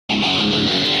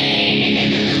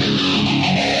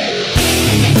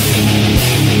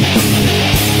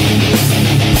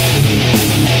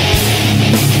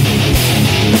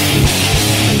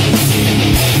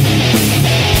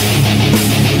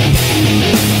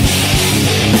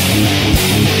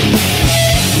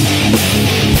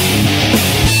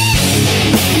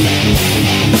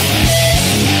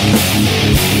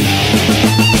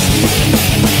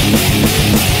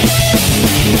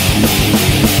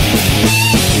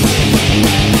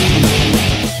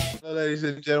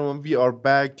and gentlemen, we are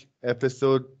back.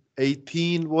 Episode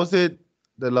 18, was it?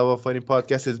 The Love of Funny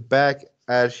podcast is back.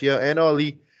 Ashia and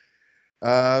Ollie.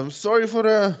 Sorry for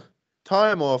the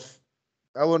time off.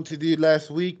 I wanted to do it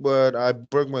last week, but I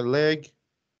broke my leg.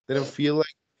 Didn't feel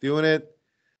like doing it.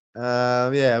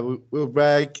 Yeah, we're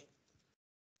back.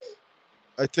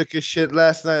 I took a shit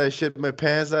last night. I shit my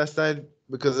pants last night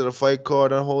because of the fight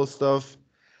card and whole stuff.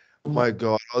 My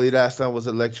God, Ollie, last night was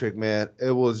electric, man.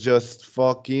 It was just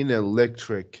fucking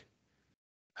electric.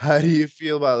 How do you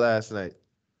feel about last night?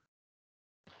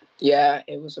 Yeah,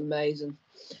 it was amazing.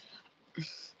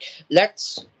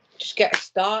 Let's just get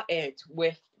started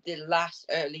with the last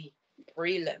early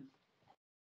prelim.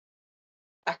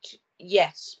 Actually,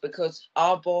 yes, because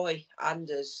our boy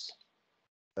Anders.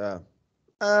 Uh,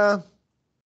 uh,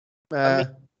 I mean, uh,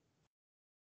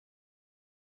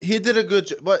 he did a good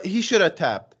job, but he should have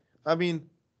tapped. I mean,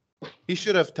 he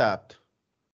should have tapped.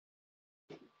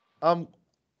 I'm,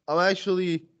 I'm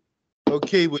actually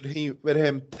okay with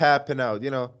him tapping out.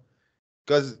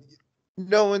 Because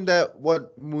knowing that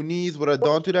what Muniz would have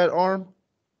done to that arm,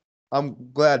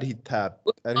 I'm glad he tapped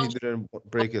and he didn't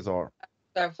break his arm.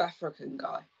 South African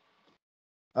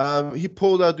guy. He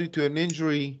pulled out due to an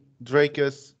injury.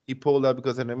 Drakus, he pulled out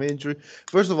because of an injury.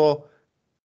 First of all,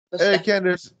 Eric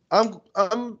Anders, I'm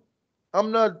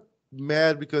not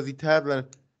mad because he tapped.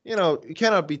 You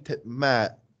cannot be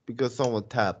mad because someone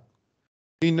tapped.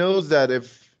 He knows that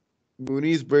if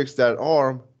Muniz breaks that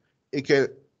arm, it can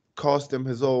cost him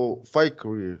his whole fight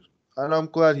career. And I'm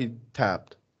glad he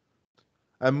tapped.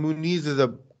 And Muniz is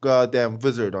a goddamn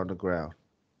wizard on the ground.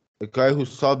 The guy who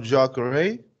subbed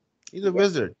Jacare, he's a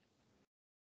wizard.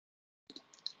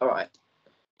 All right.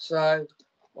 So,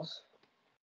 what's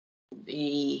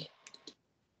the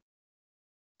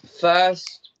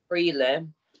first prelim?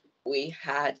 We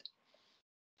had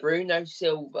Bruno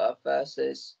Silva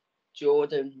versus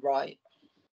Jordan Wright.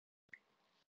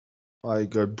 My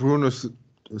God, Bruno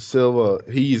Silva,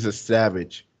 he's a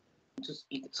savage.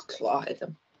 He just clotted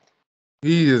him.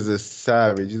 He is a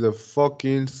savage. He's a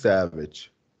fucking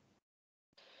savage.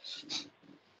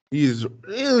 He's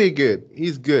really good.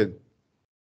 He's good.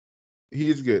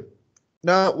 He's good.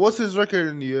 Now, what's his record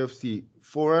in the UFC?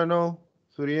 4-0,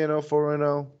 3-0,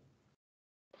 4-0.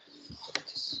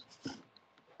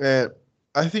 And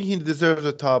I think he deserves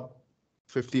a top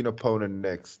 15 opponent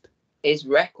next. His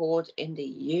record in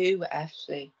the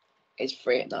UFC is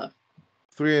 3-0.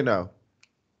 3-0.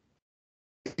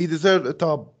 He deserves a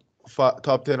top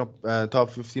 10, top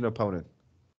 15 opponent.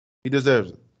 He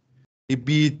deserves it. He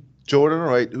beat Jordan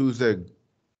Wright,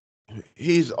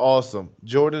 he's awesome.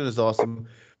 Jordan is awesome,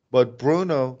 but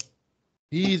Bruno,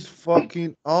 he's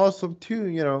fucking awesome too.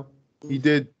 He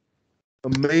did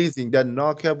amazing. That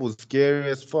knockout was scary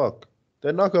as fuck.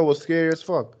 I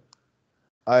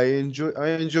enjoyed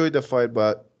the fight,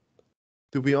 but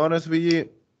to be honest with you,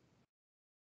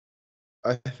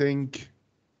 I think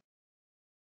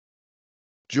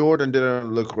Jordan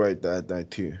didn't look right that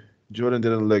night too. Jordan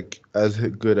didn't look as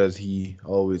good as he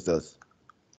always does.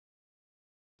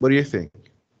 What do you think?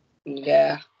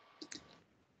 Yeah.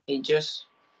 It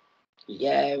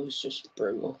was just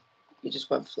brutal. He just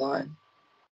went flying.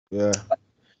 Yeah.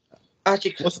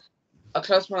 Actually, I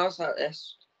closed my eyes like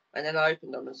this, and then I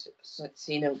opened them and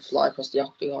seen him fly across the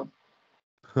octagon.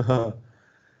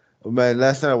 Man,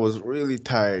 last night I was really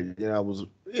tired. I was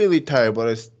really tired, but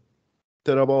I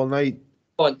stood up all night,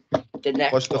 On the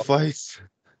next watched the fights.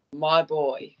 my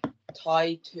boy,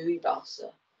 Tai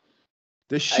Tuivasa.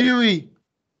 The Shui.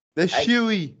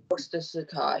 What's the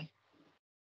Sakai?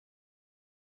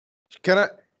 Can I?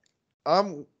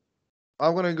 I'm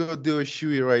gonna go do a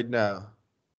Shui right now.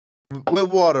 With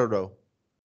water though,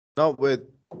 not with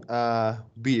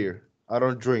beer. I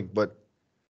don't drink, but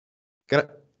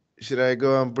should I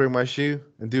go and bring my shoe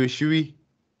and do a Shui?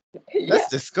 Yeah. That's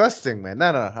disgusting, man. No,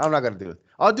 I'm not gonna do it.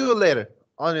 I'll do it later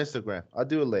on Instagram. I'll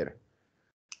do it later.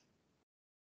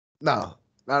 No,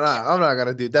 I'm not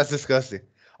gonna do it. That's disgusting.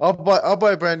 I'll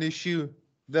buy a brand new shoe,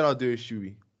 then I'll do a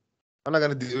shoey. I'm not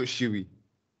gonna do a shoey.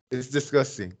 It's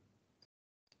disgusting.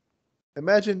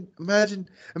 Imagine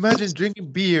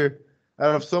drinking beer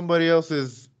out of somebody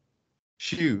else's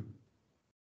shoe.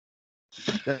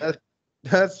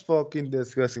 That's fucking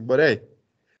disgusting. But hey,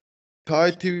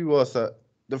 Tai TV was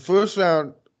the first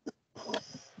round.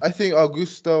 I think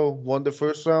Augusto won the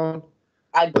first round.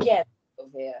 Again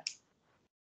over here.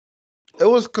 It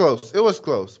was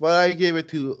close, but I gave it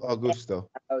to Augusto.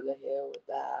 Over here with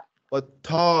that. But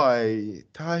Tai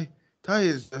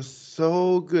is just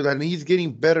so good, and he's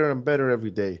getting better and better every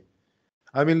day.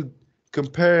 I mean,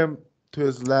 compare him to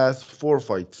his last 4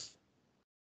 fights.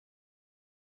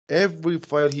 Every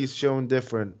fight he's shown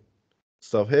different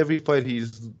stuff. Every fight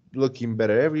he's looking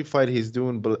better. Every fight he's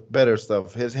doing better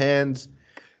stuff. His hands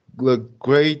look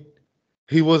great.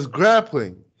 He was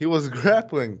grappling. He was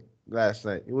grappling last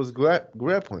night. He was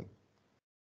grappling.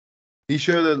 He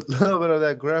showed a little bit of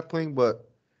that grappling, but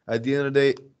at the end of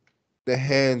the day, the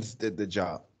hands did the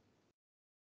job.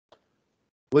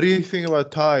 What do you think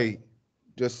about Ty?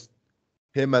 Just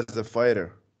him as a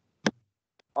fighter.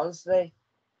 Honestly,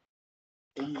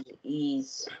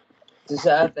 he's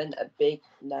deserving a big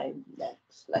name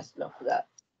next. Let's look at that.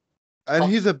 And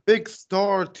he's a big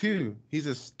star too. He's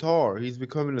a star. He's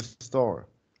becoming a star.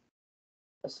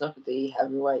 Let's look at the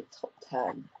heavyweight top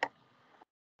 10.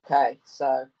 Okay,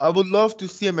 so I would love to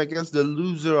see him against the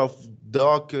loser of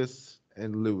Dawkins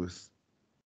and Lewis.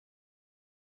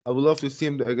 I would love to see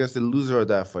him against the loser of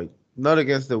that fight, not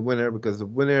against the winner because the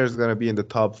winner is gonna be in the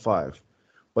top 5.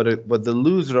 But the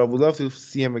loser, I would love to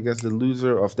see him against the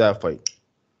loser of that fight.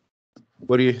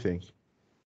 What do you think?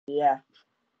 yeah.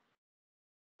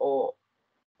 Or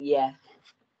yeah.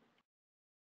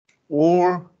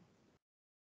 Or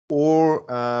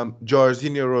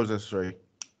Jairzinho Rosenstrike.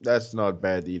 That's not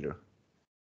bad either.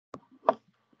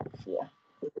 Yeah.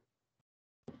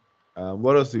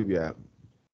 What else do we have?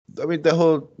 I mean, the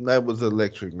whole night was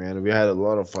electric, man. We had a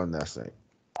lot of fun last night.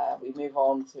 We move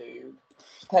on to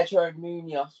Pedro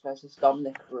Munoz versus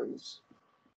Dominic Cruz.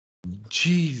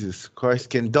 Jesus Christ.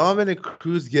 Can Dominic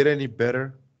Cruz get any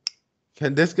better?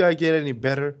 Can this guy get any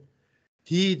better?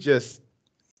 He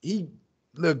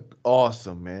looked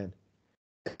awesome, man.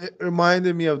 It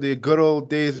reminded me of the good old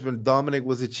days when Dominic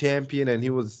was a champion and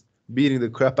he was beating the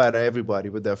crap out of everybody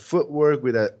with that footwork,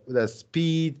 with that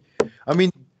speed. I mean,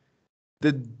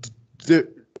 the the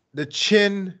the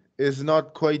chin is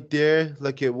not quite there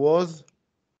like it was,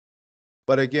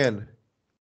 but again,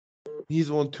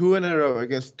 he's won 2 in a row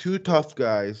against two tough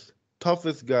guys,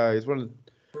 toughest guys, two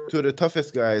of the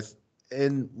toughest guys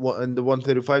in the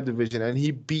 135 division, and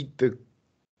he beat the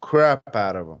crap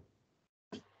out of him.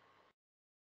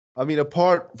 I mean,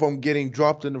 apart from getting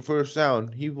dropped in the first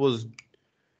round,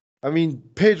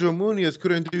 Pedro Munoz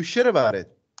couldn't do shit about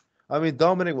it. I mean,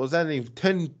 Dominic was landing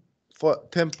 10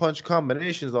 punch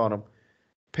combinations on him.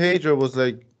 Pedro was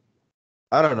like,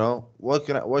 I don't know, what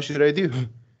should I do?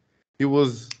 He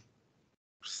was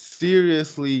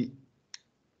seriously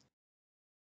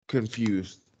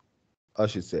confused, I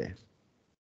should say.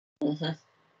 Mm-hmm.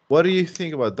 What do you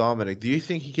think about Dominic? Do you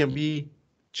think he can be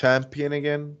champion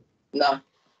again? No.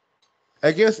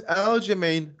 Against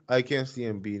Aljamain, I can't see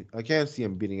him beating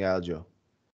Aljo.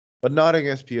 But not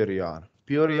against Piorian.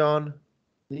 Piorian,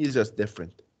 he's just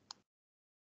different.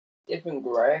 Different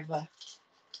grave.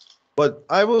 But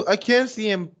I can't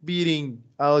see him beating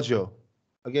Aljo.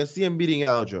 I can see him beating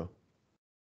Aljo.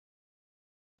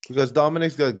 Because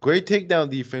Dominic's got great takedown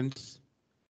defense,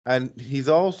 and he's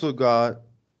also got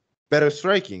better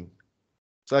striking.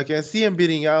 So I can see him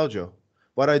beating Aljo,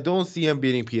 but I don't see him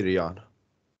beating Piorian.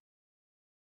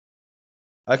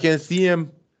 I can see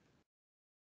him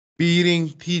beating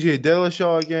TJ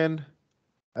Dillashaw again.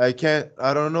 I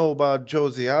don't know about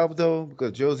Jose Aldo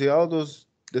because Jose Aldo's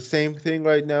the same thing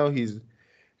right now. He's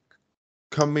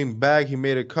coming back. He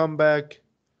made a comeback.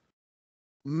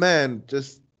 Man,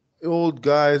 just old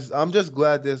guys. I'm just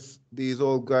glad these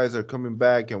old guys are coming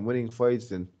back and winning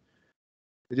fights, and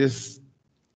it just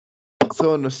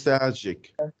so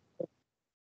nostalgic.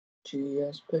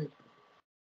 GSP.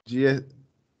 GS,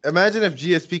 imagine if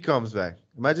GSP comes back.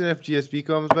 Imagine if GSP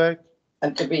comes back.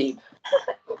 And Khabib.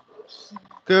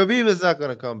 Khabib is not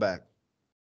gonna come back.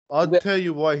 I'll tell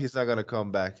you why he's not gonna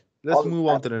come back. Let's move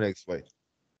on to the next fight.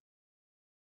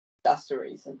 That's the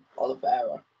reason.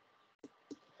 Oliveira.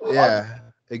 Yeah,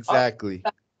 exactly.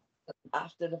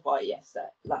 After the fight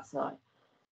last night.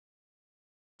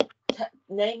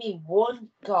 Name me one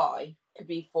guy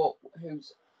Khabib fought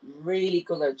who's really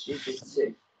good at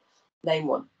jiu-jitsu. Name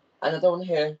one. And I don't want to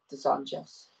hear the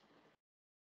Sanchez.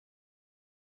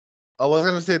 I was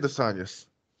gonna say the Sanchez.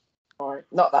 Alright,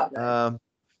 not that name.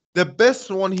 The best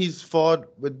one he's fought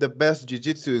with the best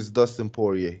jiu-jitsu is Dustin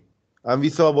Poirier. And we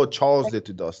saw what Charles did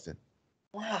to Dustin.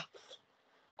 Wow.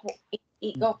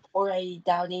 He got Poirier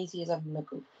down easy as a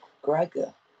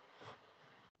McGregor.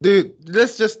 Dude,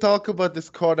 let's just talk about this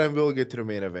card and we'll get to the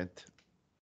main event.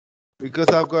 Because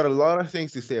I've got a lot of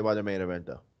things to say about the main event,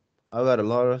 though. I've got a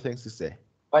lot of things to say.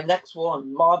 My next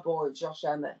one, my boy Josh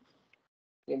Emmett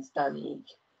against Danny.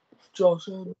 Josh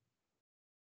Emmett.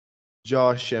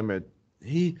 Josh Emmett.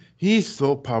 He's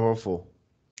so powerful.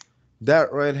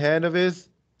 That right hand of his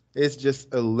is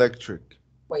just electric.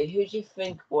 Wait, who do you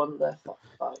think won the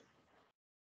fight?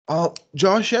 Oh,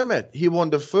 Josh Emmett. He won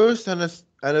the first and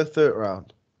the third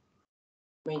round.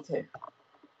 Me too.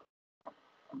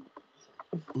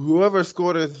 Whoever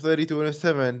scored at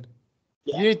 30-27,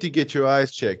 Yeah. you need to get your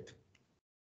eyes checked.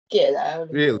 Get out of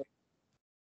Really, here.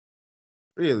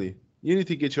 really, you need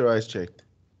to get your eyes checked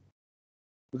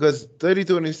because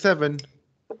 30-27.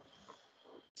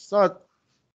 It's not.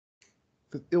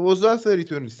 It was not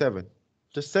 30-27.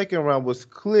 The second round was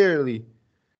clearly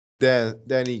Dan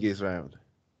Ike's round.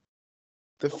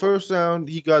 The first round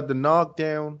he got the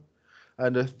knockdown,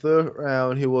 and the third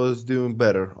round he was doing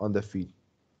better on the feet.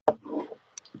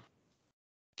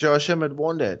 Josh Emmett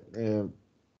won that, and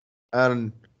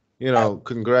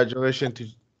congratulations to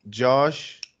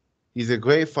Josh. He's a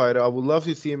great fighter. I would love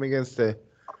to see him against a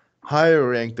higher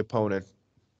ranked opponent.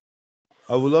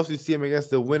 I would love to see him against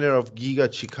the winner of Giga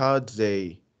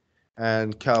Chikadze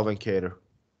and Calvin Cater.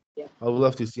 Yeah. I would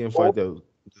love to see him Or fight those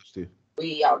two.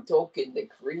 we are talking the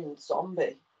Korean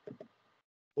zombie.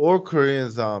 Or Korean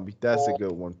Zombie. That's a Or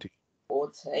good one too.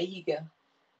 Ortega.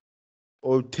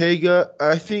 Ortega,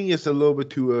 I think it's a little bit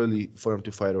too early for him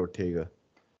to fight Ortega.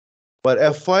 But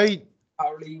a fight.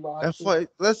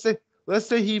 Let's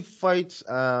say he fights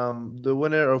the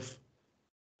winner of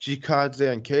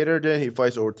Chikadze and Cater, then he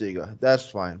fights Ortega. That's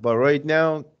fine. But right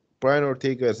now, Brian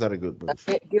Ortega is not a good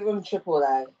move. Give him triple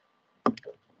A.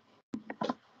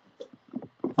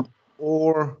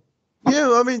 Or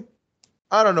yeah, I mean,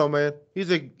 I don't know, man. He's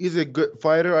a good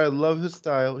fighter. I love his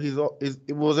style.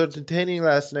 It was entertaining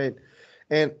last night,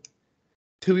 and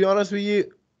to be honest with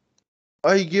you,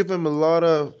 I give him a lot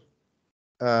of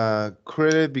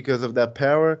credit because of that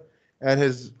power, and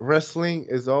his wrestling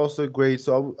is also great.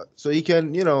 So he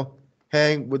can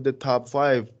hang with the top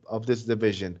five of this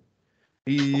division.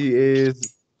 He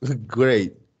is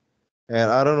great,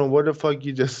 and I don't know where the fuck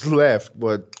you just left,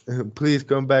 but please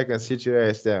come back and sit your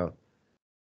ass down.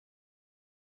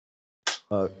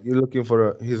 He's looking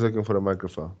for a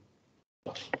microphone.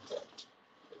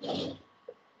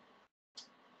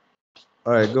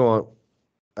 All right, go on.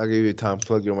 I'll give you time.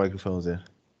 Plug your microphones in.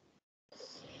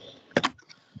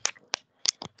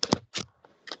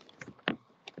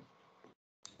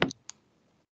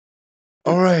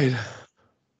 All right.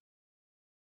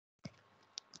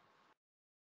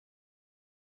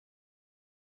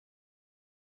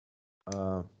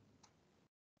 Uh,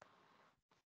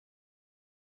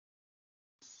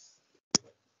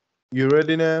 you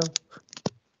ready now?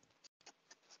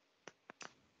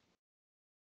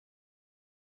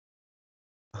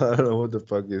 I don't know what the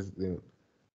fuck is. You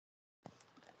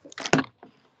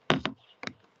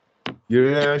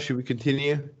ready now? Should we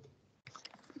continue?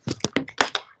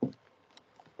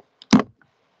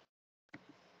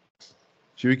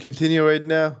 Should we continue right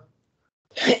now?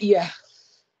 Yeah.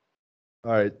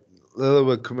 All right. A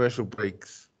little bit commercial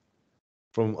breaks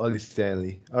from Ollie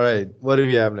Stanley. All right. What do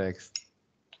we have next?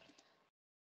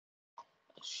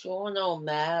 Sean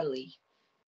O'Malley.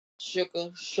 Sugar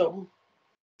Sean.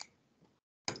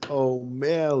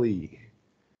 O'Malley.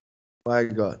 My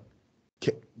God.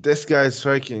 This guy's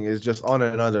striking is just on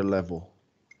another level.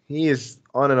 He is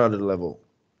on another level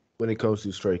when it comes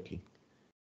to striking.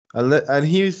 And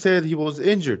he said he was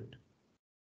injured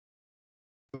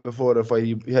before the fight.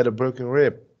 He had a broken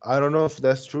rib. I don't know if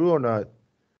that's true or not,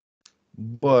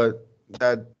 but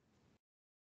that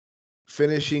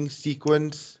finishing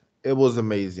sequence, it was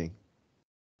amazing.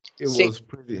 It Six. was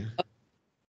pretty.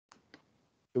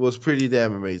 It was pretty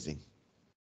damn amazing.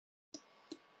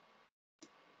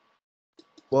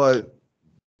 But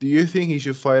do you think he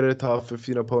should fight a top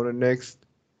 15 opponent next?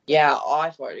 Yeah,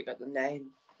 I've already got the name.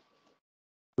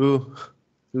 Who?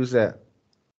 Who's that?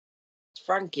 It's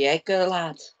Frankie Edgar,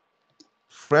 lad.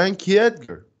 Frankie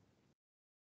Edgar.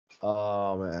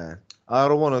 Oh man, I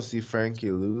don't want to see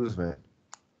Frankie lose, man.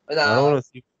 I don't No, want to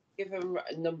see give him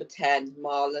number 10,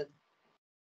 Marlon.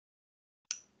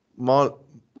 Marlon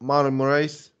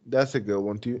Moraes. That's a good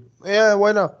one too. Yeah,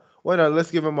 why not? Why not?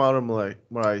 Let's give him Marlon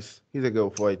Moraes. He's a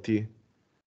good fight too.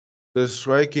 The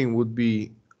striking would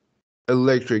be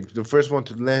electric. The first one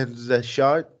to land that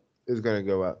shot is gonna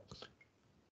go out.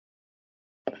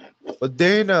 But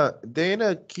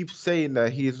Dana keeps saying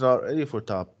that he's not ready for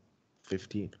top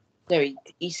 15. No,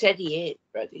 he said he is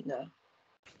ready now.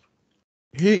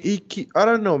 I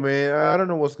don't know, man. I don't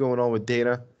know what's going on with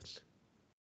Dana.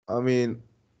 I mean,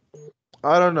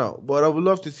 I don't know, but I would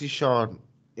love to see Sean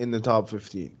in the top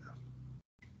 15.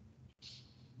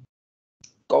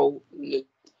 Go.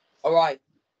 All right,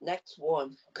 next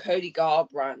one. Cody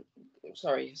Garbrandt.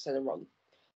 Sorry, I said it wrong.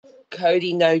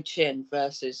 Cody No Chin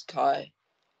versus Kai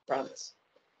Brandt.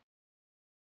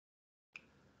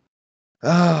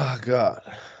 Oh God,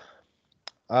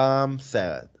 I'm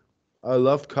sad. I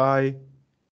love Kai,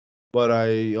 but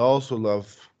I also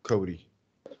love Cody.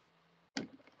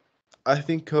 I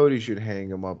think Cody should hang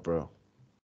him up, bro.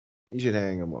 He should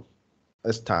hang him up.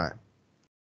 It's time.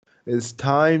 It's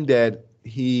time that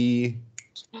he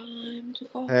Time to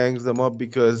go. hangs them up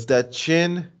because that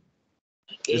chin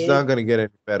is It, not gonna get any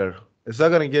better. It's not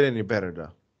gonna get any better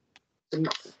though.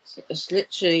 it's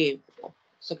literally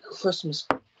it's like a Christmas.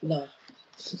 No,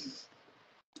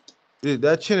 Dude,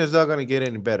 that chin is not gonna get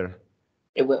any better.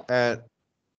 it will. And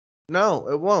no,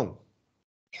 it won't.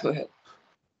 It will.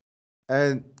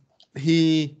 And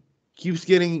he keeps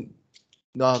getting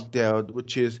knocked out,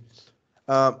 which is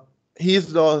um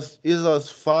he's lost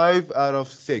 5 out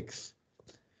of 6.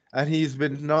 And he's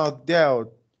been knocked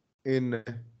out in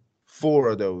 4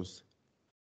 of those.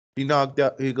 He got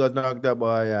knocked out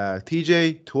by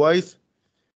TJ twice,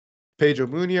 Pedro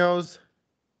Munoz,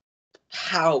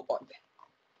 How?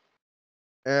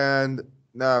 and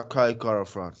now Kai Kara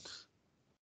France.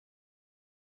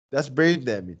 That's brain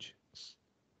damage.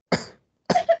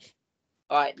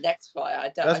 All right, next fight.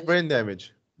 I That's just brain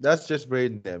damage. That's just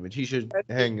brain damage. He should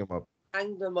hang him up.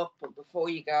 hang them up, but before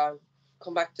you go,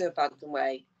 come back to the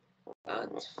bantamweight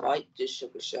and fight the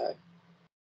Sugar Show.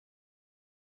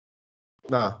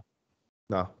 No,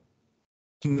 no,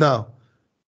 no.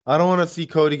 I don't want to see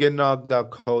Cody get knocked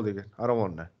out cold again. I don't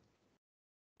want that.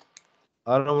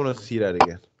 I don't want to see that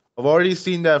again. I've already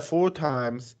seen that 4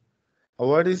 times. I've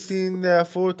already seen that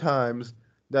 4 times.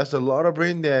 That's a lot of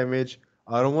brain damage.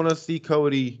 I don't want to see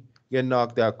Cody get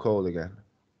knocked out cold again.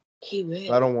 He I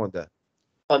will. don't want that.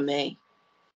 For me.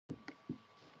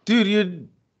 Dude,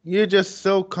 you're just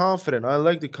so confident. I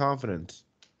like the confidence.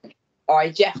 All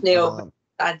right, Jeff Neal, Um,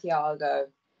 Santiago,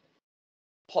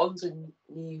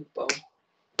 Ponzinibbio.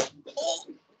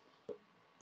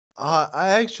 I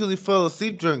actually fell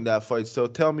asleep during that fight, so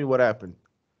tell me what happened.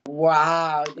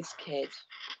 Wow, this kid.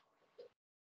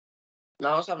 No,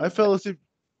 I was having I fell asleep.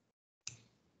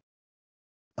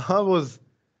 I was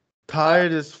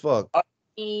tired as fuck. I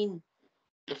seen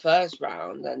the first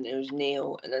round, and it was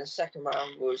Neil, and then the second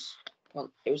round was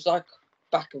it was like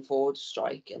back and forward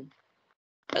striking,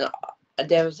 and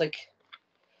there was like,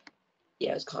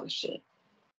 yeah, it was kind of shit.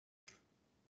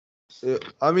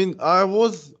 I mean, I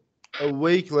was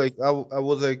awake, like I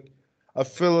was like, I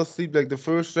fell asleep like the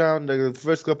first round, like the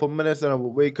first couple minutes, and I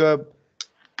would wake up.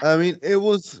 I mean, it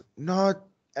was not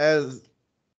as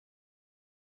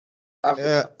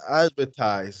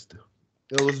advertised.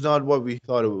 It was not what we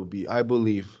thought it would be. I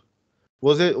believe.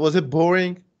 Was it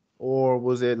boring, or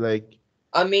was it like?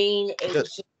 I mean,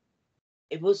 Just,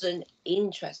 it wasn't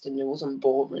interesting. It wasn't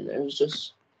boring. It was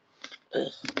just.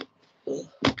 Ugh, ugh.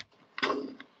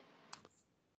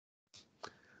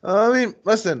 I mean,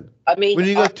 listen. I mean, When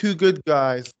you got two good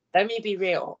guys, let me be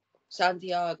real,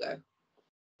 Santiago.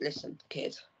 Listen,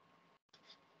 kid,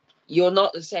 you're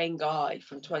not the same guy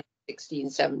from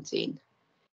 2016-17.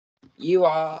 You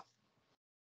are.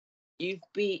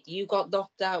 You got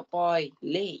knocked out by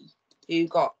Lee, who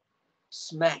got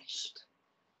smashed.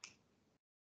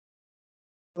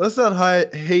 let's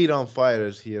not hate on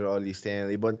fighters here, Ollie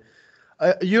Stanley. But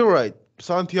you're right.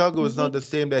 Santiago is not the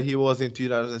same that he was in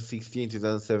 2016,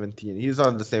 2017. He's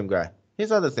not the same guy. He's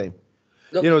not the same.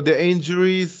 Look, You know, the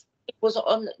injuries. he was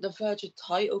on the verge of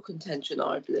title contention,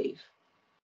 I believe.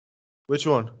 Which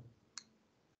one?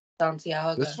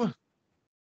 Santiago. This one?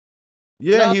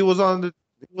 Yeah, No, he was on the.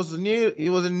 He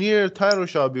was a near title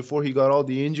shot before he got all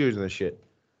the injuries and shit.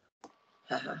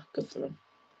 haha, good for him.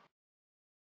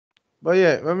 But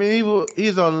yeah, I mean,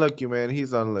 he's unlucky, man.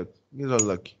 He's unlucky. He's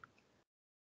unlucky.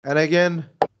 And again,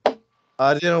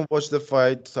 I didn't watch the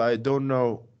fight, so I don't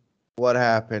know what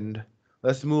happened.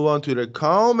 Let's move on to the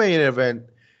co-main event,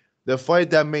 the fight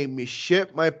that made me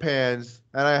shit my pants,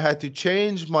 and I had to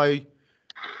change my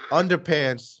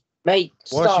underpants Mate,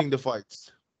 stop. watching the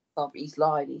fights. Stop. He's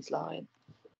lying. He's lying.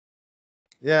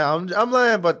 Yeah, I'm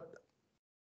lying, but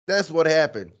that's what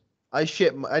happened. I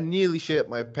nearly shit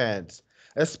my pants,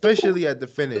 especially at the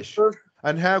finish,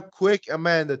 and how quick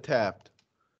Amanda tapped.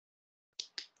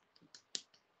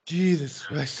 Jesus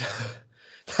Christ,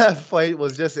 that fight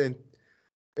was just it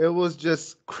was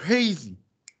just crazy,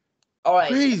 All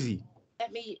right. crazy.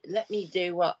 Let me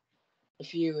do what the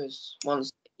viewers want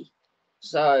to see.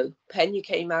 So Pena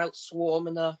came out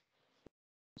swarming her.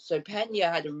 So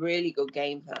Pena had a really good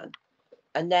game plan,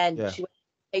 and then Yeah, she went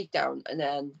takedown, and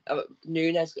then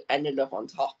Nunes ended up on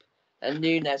top, and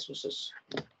Nunes was just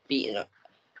beating her.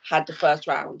 Had the first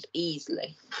round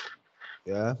easily,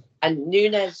 yeah. and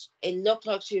Nunes. It looked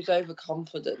like she was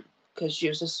overconfident because she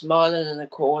was just smiling in the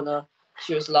corner.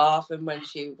 She was laughing when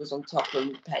she was on top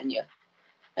of Pena,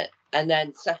 and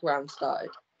then second round started.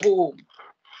 Boom.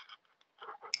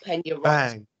 Pena rocks.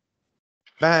 Bang,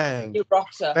 bang, Pena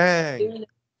rocks her. bang, Doing it.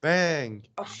 bang,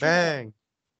 Oh, shut up. bang.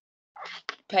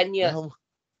 Pena No,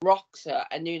 rocks her,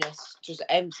 and Nunes just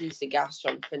empties the gas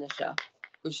trying to finish her,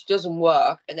 which doesn't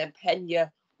work. And then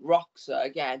Pena rocks her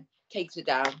again, takes it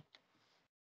down.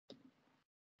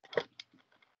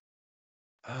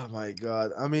 oh my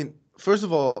God. I mean, first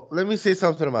of all, let me say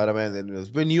something about Amanda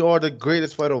Nunes. When you are the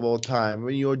greatest fighter of all time,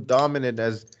 when you're dominant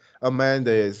as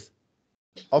Amanda is,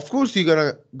 of course you're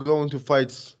gonna go into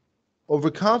fights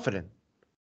overconfident.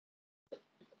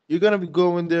 You're gonna be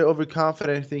going there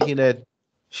overconfident, thinking that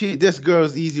this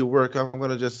girl's easy work. I'm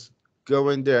gonna just go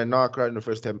in there and knock her out in the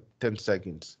first 10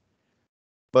 seconds.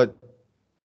 But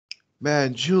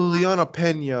man, Juliana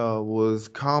Pena was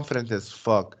confident as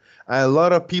fuck. And a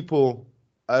lot of people,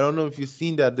 I don't know if you've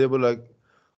seen that, they were like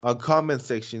on comment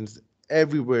sections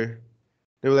everywhere.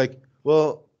 They were like,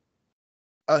 well,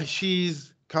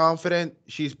 she's confident,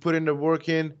 she's putting the work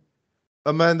in.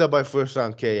 Amanda by first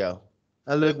round KO.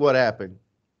 And look what happened.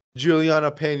 Juliana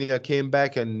Pena came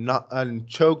back and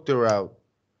choked her out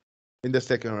in the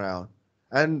second round.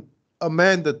 And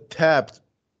Amanda tapped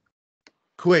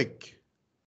quick.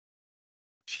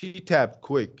 She tapped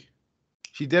quick.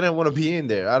 She didn't want to be in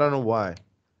there. I don't know why.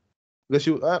 Because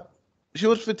she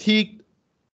was fatigued.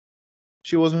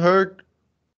 She was hurt,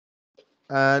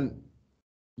 and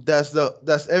that's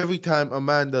every time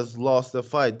Amanda's lost a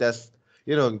fight. That's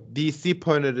DC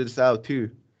pointed this out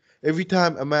too. Every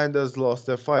time Amanda's lost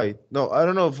a fight. No, I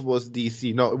don't know if it was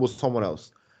DC. No, it was someone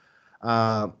else.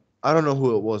 I don't know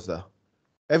who it was though.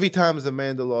 Every time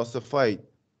Amanda lost a fight,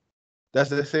 that's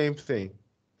the same thing.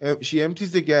 She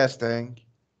empties the gas tank,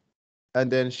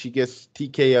 and then she gets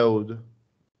TKO'd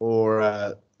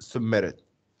or submitted.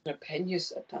 Pena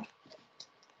said that.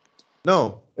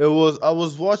 No, it was. I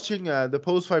was watching the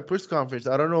post-fight press conference.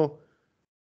 I don't know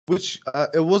which.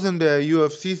 It wasn't the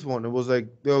UFC's one. It was like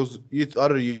those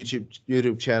other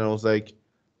YouTube channels like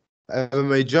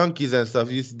MMA junkies and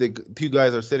stuff. You see the two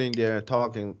guys are sitting there and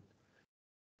talking.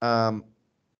 Um,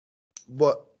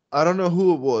 but I don't know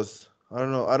who it was. I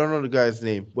don't know. I don't know the guy's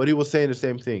name, but he was saying the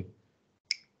same thing.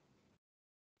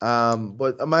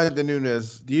 But Amanda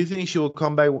Nunes, do you think she will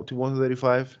come back to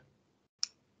 135?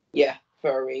 Yeah,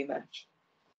 for a rematch.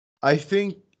 I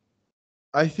think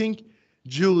I think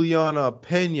Juliana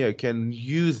Pena can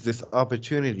use this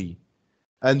opportunity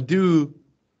and do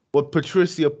what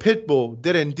Patricia Pitbull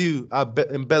didn't do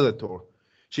in Bellator.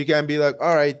 She can be like,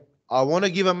 all right, I want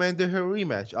to give Amanda her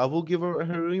rematch. I will give her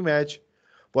her rematch,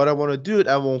 but I want to do it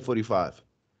at 145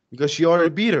 because she already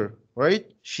beat her, right?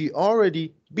 She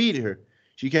already beat her.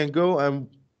 She can go and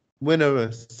win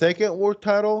a second world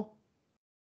title,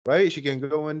 right? She can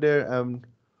go in there and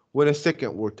win a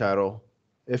second world title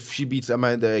if she beats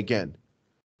Amanda again.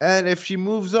 And if she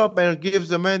moves up and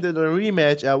gives Amanda the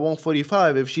rematch at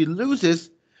 145, if she loses,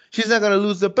 she's not gonna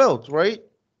lose the belt, right?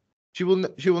 She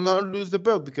will not lose the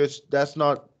belt because that's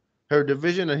not her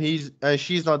division, and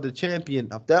she's not the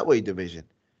champion of that weight division.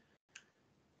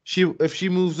 If she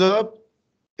moves up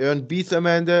and beats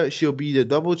Amanda, she'll be the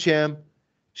double champ.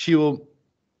 She will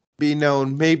be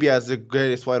known maybe as the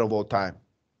greatest fighter of all time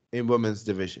in women's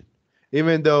division,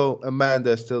 even though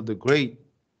Amanda is still the great.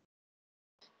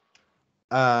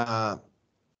 Uh,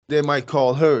 they might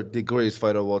call her the greatest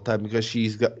fighter of all time because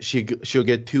she'll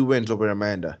get 2 wins over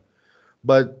Amanda.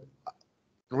 But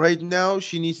right now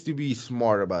she needs to be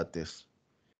smart about this.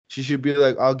 She should be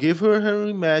like, I'll give her her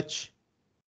rematch.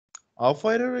 I'll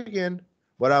fight her again,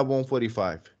 but at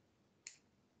 145.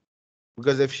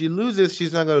 Because if she loses,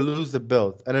 she's not gonna lose the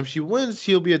belt, and if she wins,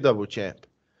 she'll be a double champ.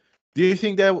 Do you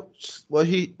think that's what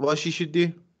she should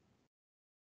do?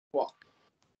 What?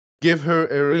 Give her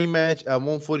a rematch at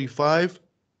 145.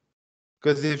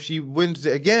 Because if she wins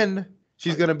again,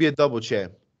 she's gonna be a double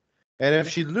champ. And if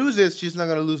she loses, she's not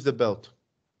gonna lose the belt.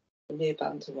 Be a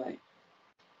bantamweight.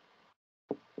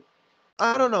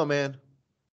 I don't know, man.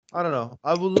 I don't know.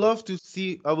 I would love to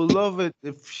see. I would love it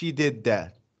if she did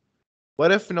that.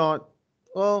 But if not,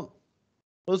 well,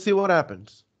 we'll see what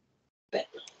happens. Bet.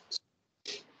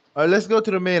 All right, let's go to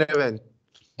the main event.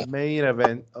 Main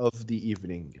event of the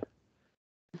evening.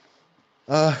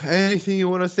 Anything you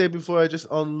want to say before I just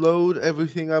unload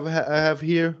everything I have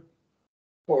here?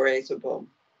 Poirier bomb.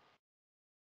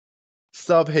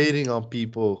 Stop hating on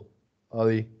people,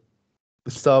 Ollie.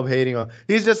 Stop hating on.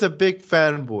 He's just a big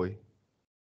fanboy.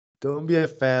 Don't be a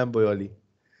fanboy, Ollie.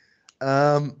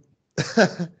 Um,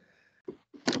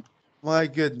 my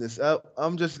goodness.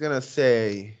 I'm just gonna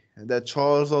say that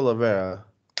Charles Oliveira,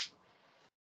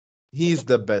 he's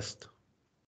the best.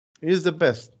 He's the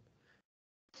best.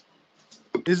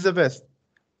 He's the best.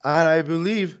 And I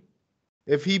believe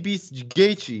if he beats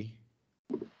Gaethje,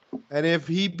 and if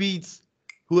he beats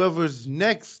whoever's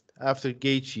next after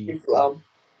Gaethje, Islam.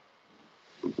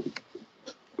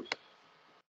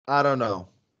 I don't know.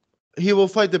 He will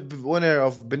fight the winner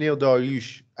of Benil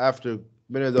Dariush after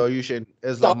Benil Dariush and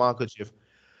Islam Dar- Makhachev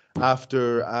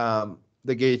after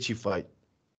the Gaethje fight.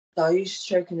 Darius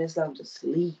choking Islam to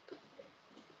sleep.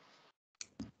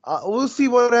 We'll see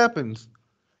what happens.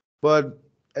 But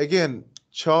again,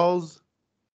 Charles,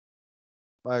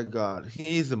 my God,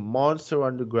 he's a monster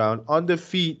on the ground. On the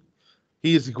feet,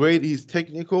 he's great. He's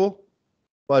technical,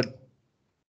 but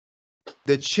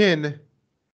the chin,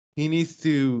 he needs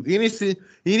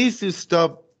to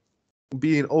stop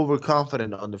being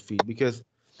overconfident on the feet because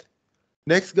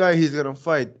next guy he's gonna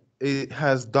fight it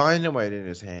has dynamite in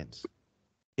his hands.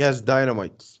 He has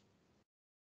dynamites,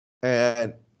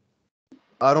 and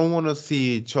I don't want to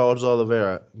see Charles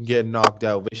Oliveira get knocked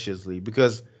out viciously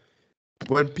because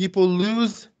when people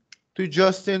lose to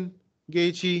Justin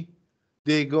Gaethje,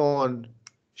 they go on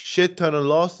shit ton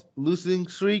of losing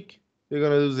streak. They're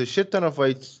gonna lose a shit ton of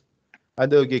fights,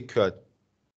 and they'll get cut.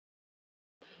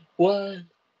 What? All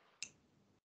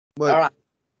But right.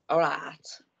 All right.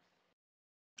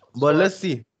 but So let's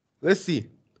see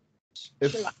chill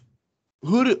if out.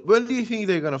 when do you think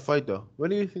they're gonna fight though? When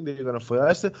do you think they're gonna fight?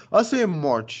 I'll say in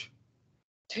March,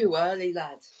 Too early,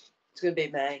 lad. It's gonna be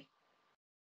May.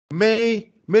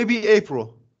 May, maybe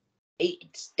April.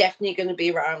 It's definitely gonna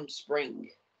be around spring.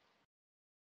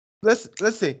 Let's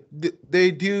say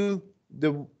they do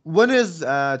the when is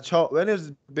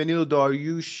Benil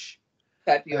Dariush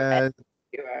February. uh,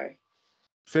 February.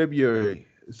 February,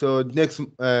 so next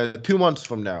 2 months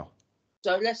from now.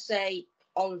 So let's say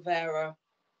Oliveira,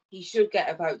 he should get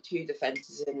about 2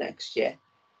 defenses in next year.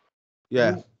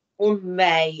 Yeah. One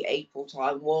May, April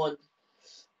time, one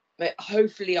but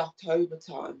hopefully October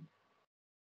time.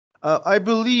 I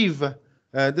believe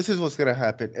this is what's gonna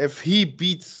happen if he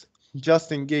beats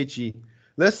Justin Gaethje.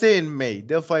 Let's say in May,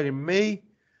 they'll fight in May,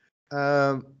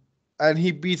 um, and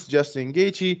he beats Justin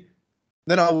Gaethje.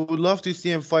 Then I would love to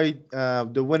see him fight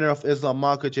the winner of Islam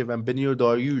Makhachev and Benil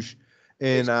Dariush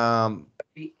in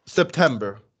Which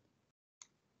September.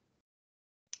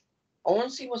 I want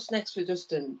to see what's next for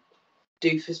Justin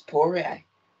Doofus Poirier.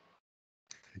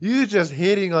 You're just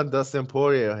hating on Dustin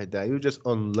Poirier right now. You're just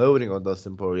unloading on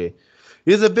Dustin Poirier.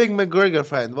 He's a big McGregor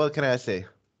fan. What can I say?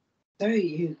 So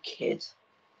you kid.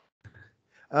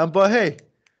 But hey,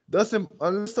 Dustin.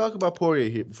 Let's talk about Poirier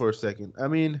here for a second. I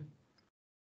mean,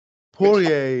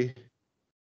 Poirier.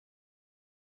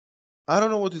 I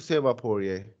don't know what to say about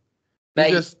Poirier. He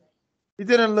Mate, just he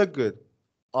didn't look good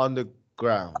on the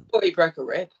ground. thought he broke a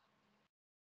rib.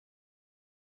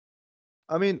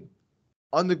 I mean,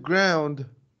 on the ground,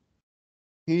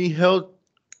 he held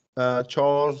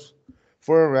Charles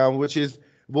for a round, which is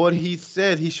what he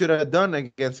said he should have done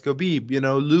against Khabib. You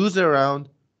know, losing a round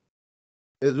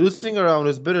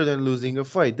is better than losing a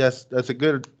fight. That's a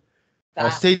good That,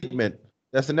 statement.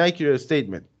 That's an accurate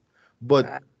statement. But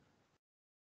that,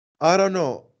 I don't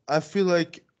know. I feel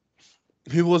like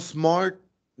he was smart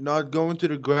not going to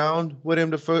the ground with him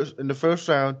the first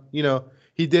round. You know,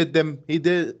 he didn't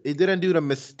do the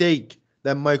mistake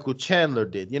that Michael Chandler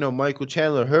did. You know, Michael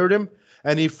Chandler hurt him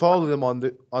and he followed him on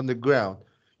the ground.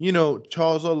 You know,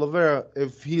 Charles Oliveira,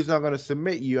 if he's not gonna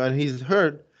submit you and he's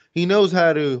hurt, he knows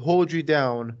how to hold you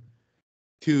down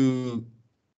to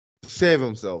save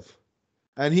himself.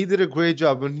 And he did a great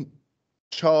job. When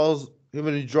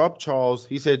he dropped Charles,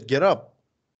 he said, "Get up."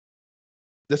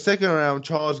 The second round,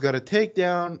 Charles got a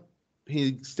takedown.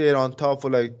 He stayed on top for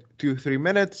like 2 3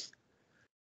 minutes.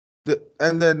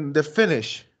 And then the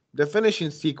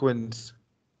finishing sequence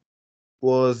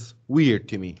was weird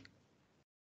to me.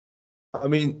 I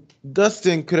mean,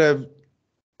 Dustin could have.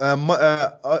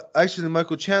 Actually,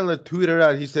 Michael Chandler tweeted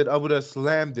out. He said, "I would have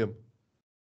slammed him."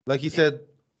 Like he said,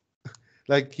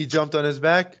 like he jumped on his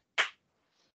back.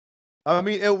 I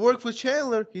mean, it worked for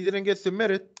Chandler. He didn't get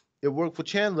submitted. It worked for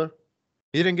Chandler.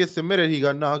 He didn't get submitted. He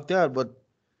got knocked out, but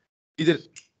he did.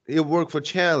 It worked for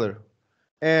Chandler.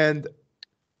 And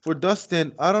for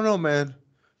Dustin, I don't know, man.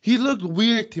 He looked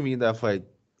weird to me in that fight.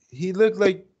 He looked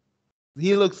like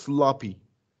he looked sloppy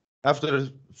after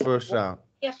the first what round.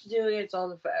 do you have to do against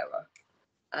Oliveira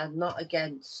and not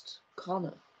against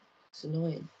Connor? It's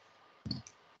annoying.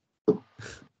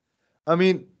 I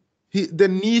mean, the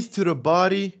knees to the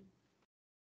body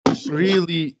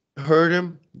really hurt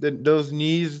him. Those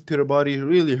knees to the body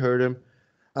really hurt him.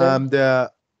 Them,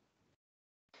 The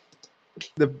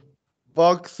the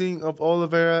boxing of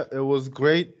Oliveira, it was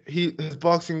great. His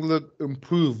boxing looked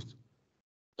improved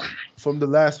from the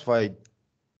last fight.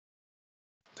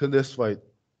 to this fight.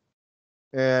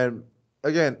 And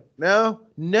again, now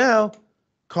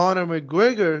Conor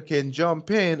McGregor can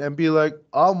jump in and be like,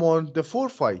 I want the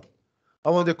fourth fight. I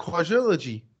want the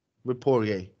quadrilogy with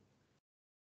Poirier.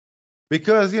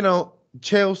 Because, Chael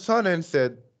Sonnen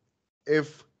said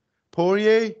if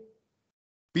Poirier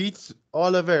beats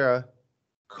Oliveira,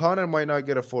 Conor might not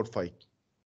get a fourth fight.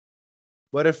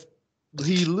 But if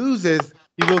he loses,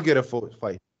 he will get a fourth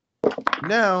fight.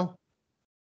 Now,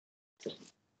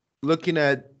 looking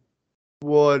at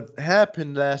what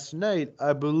happened last night,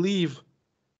 I believe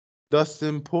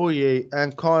Dustin Poirier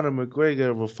and Conor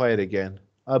McGregor will fight again.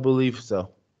 I believe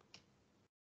so.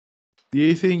 Do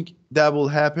you think that will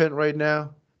happen right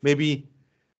now? Maybe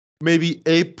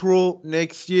April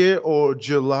next year or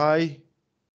July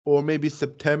or maybe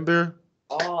September?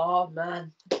 Oh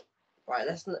man. Right,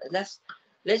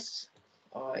 let's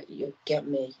alright, you get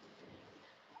me.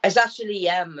 It's actually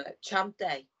Champ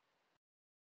Day.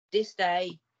 This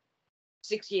day,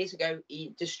 6 years ago,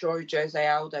 he destroyed Jose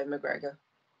Aldo McGregor.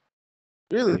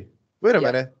 Really? Wait a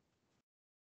Yeah. minute.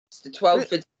 It's the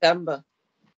 12th of December.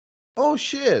 Oh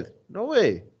shit. No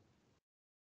way.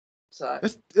 So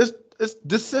It's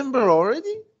December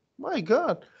already? My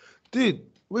God. Dude,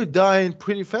 we're dying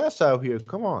pretty fast out here.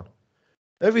 Come on.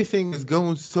 Everything is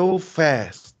going so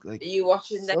fast. Like are you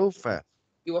watching that? so fast.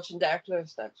 You watching Dark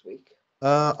Lewis next week?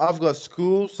 I've got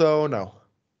school, so no.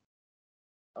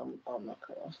 I'm not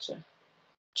gonna watch it.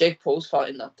 Jake Paul's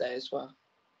fighting that day as well.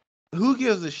 Who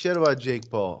gives a shit about Jake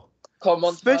Paul? Come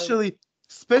on, Tyron.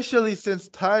 Especially since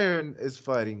Tyron is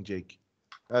fighting Jake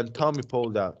and Tommy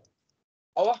pulled out.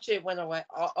 I'll watch it when I wait.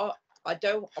 I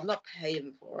don't. I'm not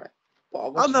paying for it, but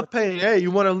I'll watch I'm it. not paying. Hey,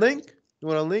 you want a link? You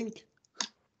want a link?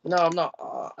 No, I'm not.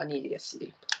 I need to get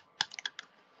sleep.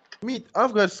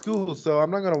 I've got school, so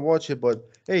I'm not gonna watch it. But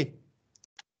hey,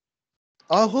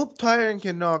 I hope Tyron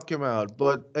can knock him out.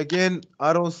 But again,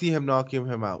 I don't see him knocking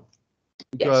him out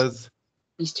Yes, because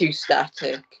he's too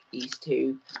static. He's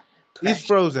too he's precious.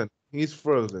 frozen. He's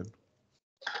frozen.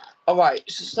 All right.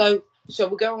 So we'll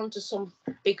go on to some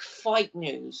big fight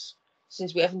news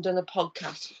since we haven't done a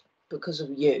podcast because of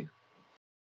you.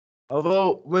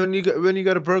 Although when you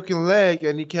got a broken leg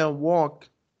and you can't walk,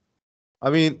 I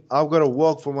mean, I've got to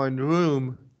walk from my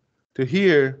room to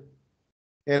here,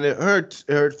 and it hurts.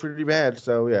 It hurts pretty bad.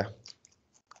 So yeah.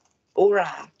 All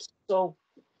right. So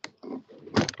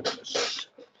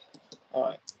all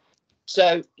right.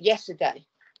 So yesterday,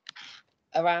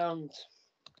 around,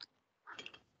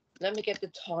 let me get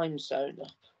the time zone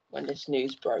up when this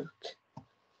news broke.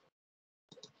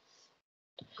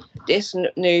 This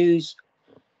news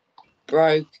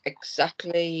broke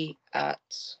exactly at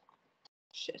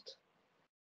shit.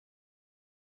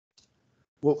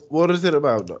 What is it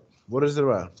about? Though? What is it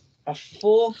about? At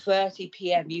 4:30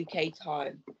 p.m. UK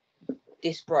time,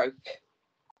 this broke.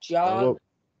 John Well,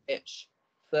 Rakitic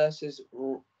versus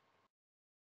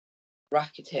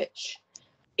Rakitic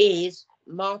is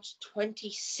March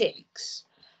 26th,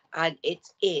 and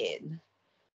it's in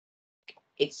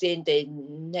the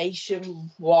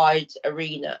nationwide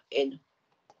arena in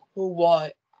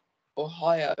Hawaii,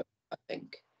 Ohio, I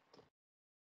think.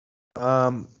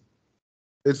 um,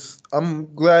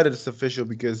 I'm glad it's official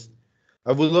because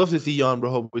I would love to see Jan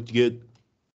Blachowicz get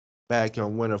back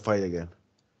and win a fight again.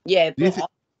 Yeah, Do you but think?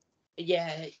 yeah,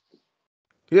 I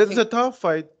Yeah, it's think a tough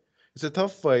fight. It's a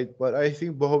tough fight, but I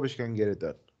think Blachowicz can get it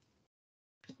done.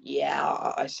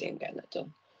 yeah, I see him getting it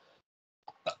done.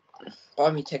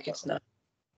 Buy me tickets now.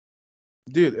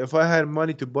 Dude, if I had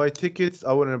money to buy tickets,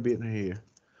 I wouldn't have been here.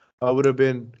 I would have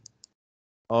been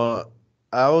uh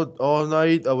out all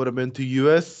night. I would have been to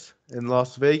US in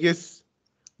Las Vegas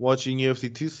watching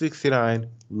UFC 269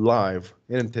 live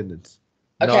in attendance.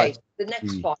 Okay, Not the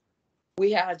next TV. fight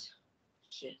we had.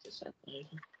 Shit, is that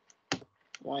over?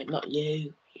 Why not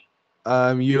you?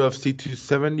 UFC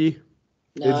 270. It's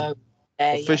No.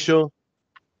 Yeah. official.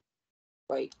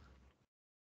 Wait.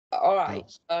 All Oh.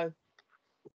 right. So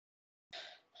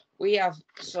we have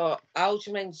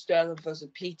Aljamain Sterling versus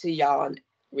Peter Yan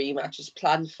rematch is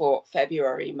planned for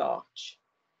February, March.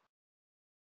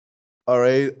 All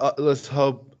right. Let's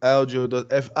hope Aljo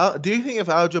does. Do you think if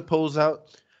Aljo pulls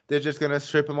out, they're just gonna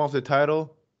strip him off the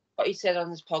title? What he said on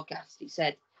his podcast, he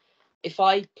said,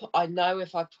 I know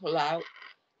if I pull out,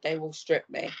 they will strip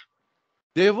me.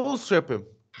 They will strip him.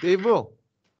 They will.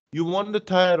 You won the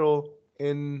title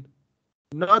in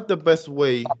not the best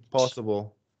way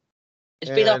possible,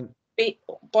 It's been a and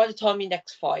by the time he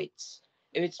next fights,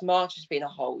 if it's March, it's been a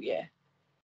whole year.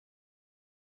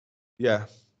 yeah.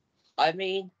 I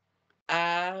mean,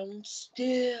 and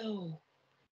still,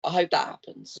 I hope that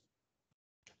happens.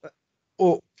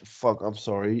 Oh fuck! I'm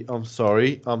sorry. I'm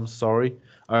sorry. I'm sorry.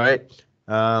 All right.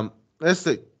 Let's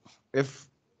see. If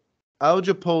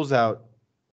Alja pulls out,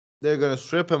 they're gonna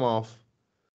strip him off,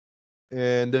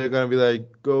 and they're gonna be like,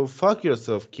 "Go fuck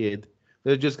yourself, kid."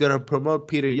 They're just gonna promote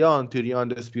Peter Yan to the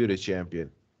undisputed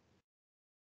champion,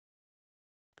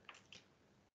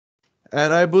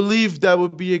 and I believe that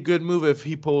would be a good move if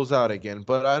he pulls out again.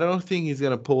 But I don't think he's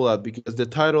gonna pull out because the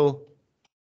title,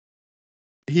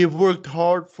 he worked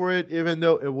hard for it, even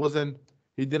though it wasn't.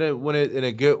 He didn't win it in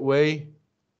a good way,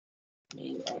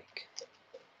 Like,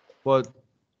 but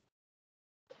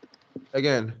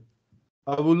again,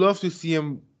 I would love to see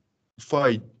him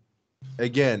fight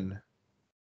again.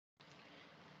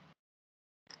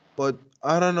 But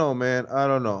I don't know, man. I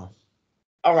don't know.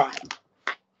 all right.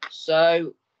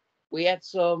 So we had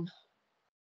some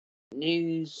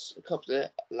news a couple of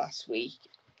last week.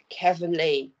 Kevin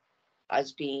Lee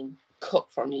has been cut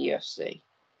from the UFC.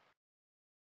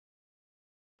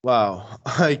 Wow,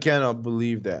 I cannot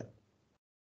believe that.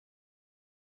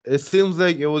 It seems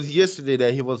like it was yesterday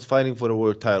that he was fighting for the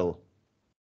world title.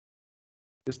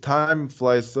 This time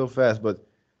flies so fast, but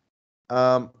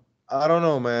um, I don't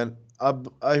know, man.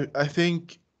 I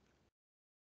think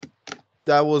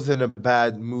that wasn't a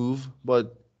bad move,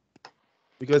 but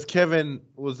because Kevin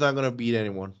was not gonna beat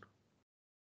anyone.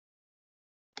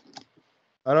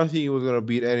 I don't think he was gonna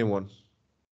beat anyone.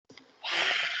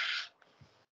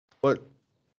 But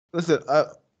listen,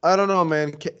 I don't know,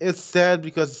 man. It's sad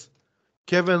because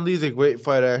Kevin Lee's a great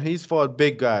fighter. He's fought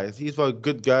big guys. He's fought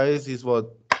good guys. He's fought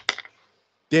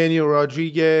Daniel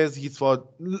Rodriguez. He's fought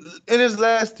in his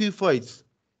last two fights.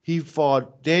 He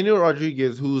fought Daniel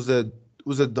Rodriguez, who's a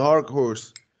dark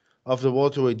horse of the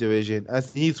welterweight division,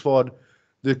 as he's fought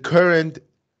the current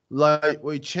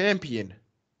lightweight champion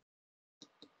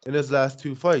in his last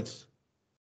two fights.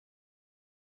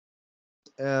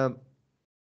 Um,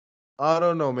 I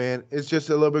don't know, man. It's just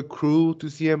a little bit cruel to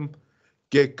see him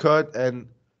get cut, and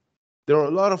there are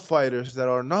a lot of fighters that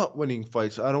are not winning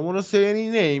fights. I don't want to say any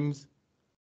names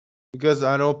because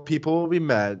I know people will be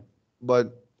mad,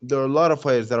 but there are a lot of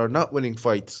fighters that are not winning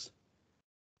fights,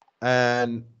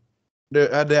 and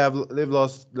they've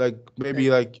lost like maybe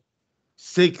like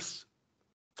six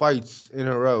fights in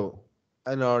a row,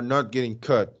 and are not getting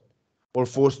cut or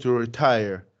forced to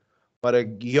retire. But a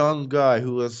young guy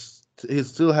he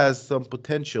still has some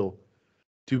potential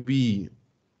to be,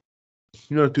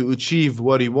 to achieve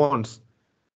what he wants,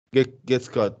 gets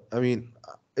cut. I mean,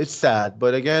 it's sad,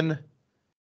 but again,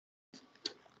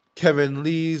 Kevin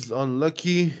Lee's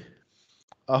unlucky.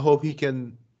 I hope he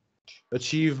can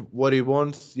achieve what he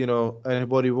wants, and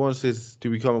what he wants is to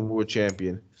become a world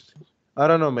champion. I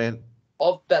don't know, man.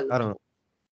 Of I don't Bellator. know.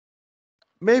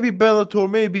 Maybe Bellator,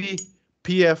 maybe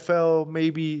PFL,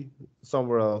 maybe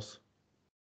somewhere else.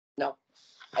 No.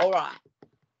 All right.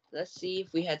 Let's see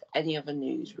if we had any other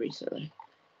news recently.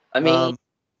 I mean, Um,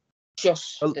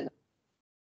 just uh, you know,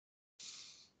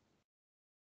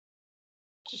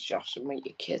 just Josh and meet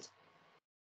your kid.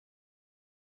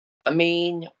 I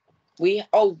mean, we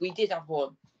did have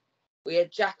one. We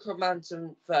had Jack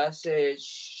Romanton versus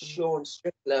Sean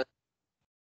Strickland,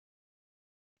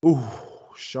 ooh,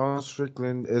 Sean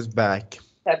Strickland is back.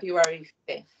 February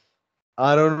 5th.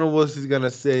 I don't know what he's gonna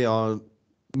say on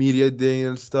media day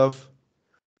and stuff,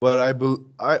 but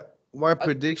my Uh,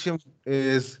 prediction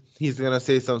is he's gonna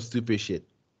say some stupid shit,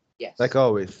 like yes,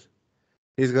 always.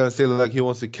 He's gonna say like he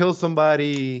wants to kill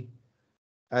somebody,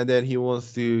 and then he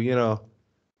wants to, and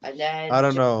I then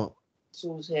don't Jack know.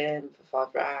 wrestles him for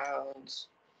 5 rounds.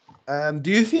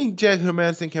 Do you think Jack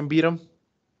Hermanson can beat him?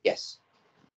 Yes,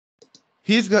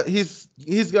 He's got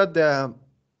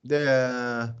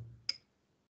the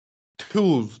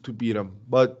tools to beat him,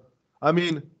 but I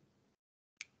mean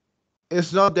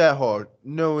it's not that hard.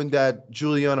 Knowing that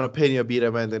Juliana Pena beat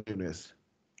Amanda Nunes,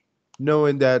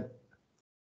 knowing that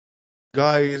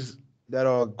guys that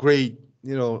are great,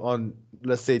 on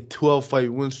let's say 12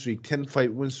 fight win streak, 10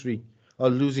 fight win streak, are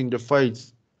losing their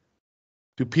fights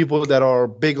to people that are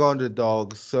big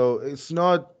underdogs. So it's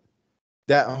not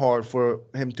that hard for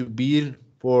him to beat,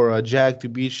 for Jack to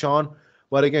beat Sean.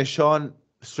 But again, Sean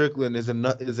Strickland is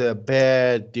a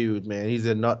bad dude, man. He's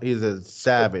a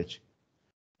savage.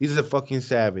 He's a fucking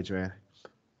savage, man.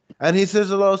 And he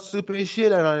says a lot of stupid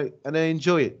shit, and I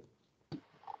enjoy it.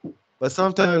 But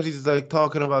sometimes he's like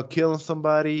talking about killing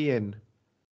somebody, and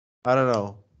I don't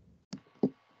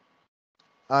know.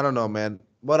 I don't know, man.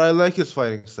 But I like his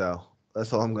fighting style.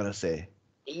 That's all I'm gonna say.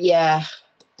 yeah,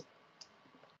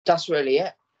 that's really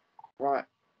it. Right,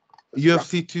 let's wrap.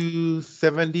 UFC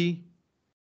 270, We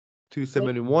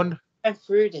 271. went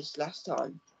through this last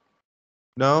time.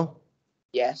 No,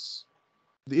 Yes,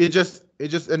 they just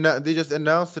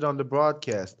announced it on the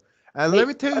broadcast. And let Maybe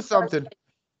me tell you I was something. like,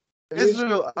 UFC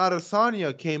Israel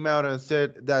Adesanya came out and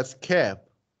said that's cap.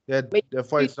 That maybe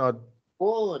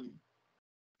won.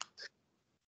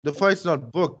 the fight's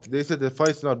not booked. They said the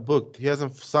fight's not booked. He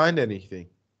hasn't signed anything.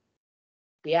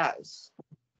 He has.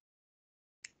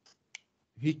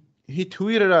 He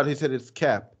tweeted out. He said it's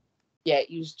cap. Yeah,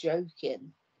 he was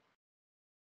joking.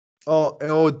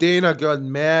 Oh, Dana got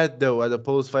mad though at the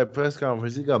post-fight press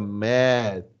conference. He got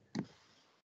mad.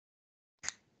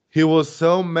 He was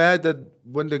so mad that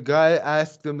when the guy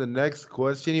asked him the next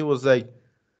question, he was like,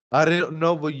 "I didn't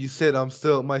know what you said.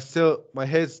 My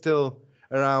head's still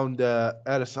around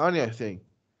Adesanya. I think."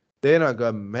 Dana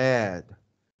got mad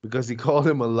because he called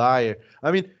him a liar.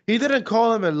 I mean, he didn't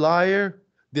call him a liar.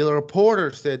 The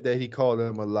reporter said that he called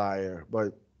him a liar,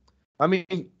 but I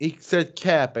mean, he said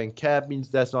cap, and cap means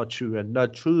that's not true, and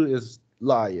not true is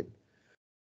lying.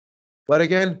 But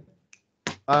again,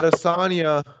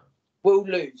 Adesanya, Will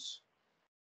lose.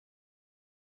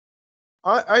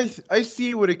 I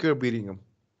see Whitaker beating him.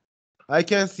 I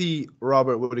can't see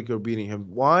Robert Whitaker beating him.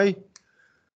 Why?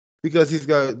 Because he's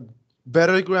got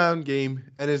better ground game,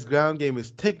 and his ground game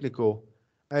is technical,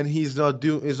 and he's not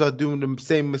doing the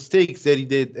same mistakes that he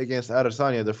did against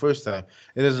Adesanya the first time.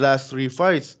 In his last three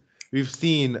fights, we've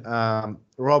seen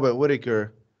Robert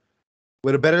Whitaker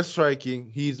with a better striking.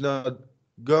 He's not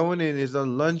going in, he's not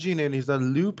lunging, and he's not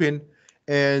looping.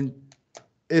 And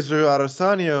Israel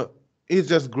Adesanya is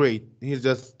just great. He's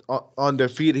just on the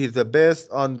feet. He's the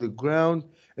best on the ground.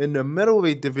 In the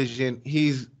middleweight division,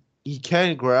 he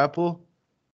can grapple,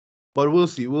 but we'll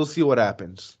see. We'll see what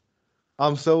happens.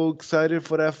 I'm so excited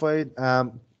for that fight.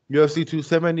 UFC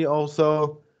 270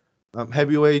 also.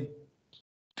 Heavyweight,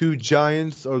 two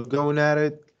giants are going at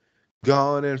it.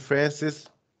 Gon and Francis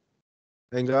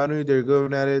and Ngannou, they're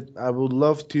going at it. I would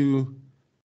love to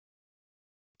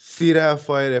see that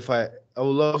fight. I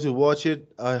would love to watch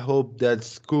it. I hope that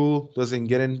school doesn't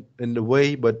get in the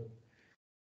way, but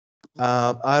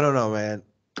I don't know, man.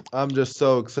 I'm just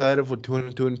so excited for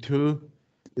 2022.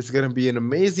 It's gonna be an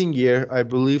amazing year. I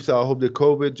believe so. I hope the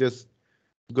COVID just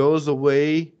goes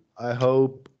away. I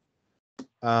hope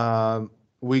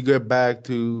we get back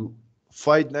to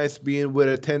fight nights being with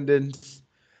attendance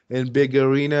in big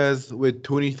arenas with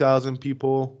 20,000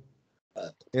 people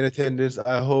in attendance.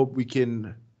 I hope we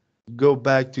can go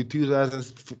back to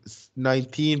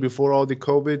 2019 before all the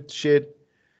COVID shit.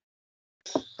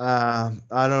 I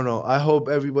don't know. I hope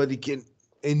everybody can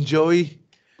enjoy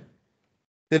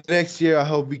the next year. I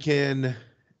hope we can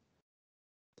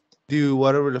do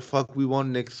whatever the fuck we want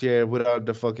next year without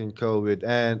the fucking COVID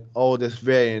and all this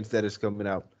variants that is coming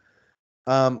out.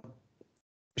 Um,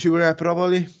 should we wrap it up,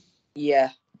 Ollie? Yeah.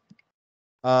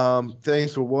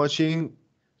 Thanks for watching.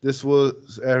 This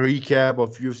was a recap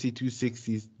of UFC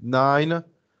 269.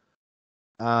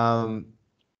 Um,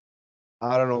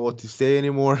 I don't know what to say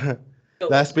anymore.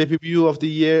 Last pay per view of the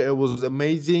year. It was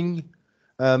amazing.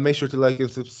 Make sure to like and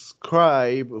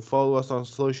subscribe. Follow us on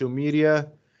social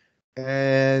media.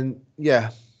 And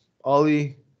yeah,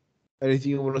 Ollie,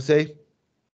 anything you want to say?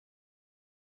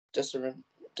 Justin,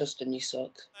 Justin, you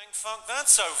suck. Fuck,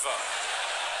 that's over.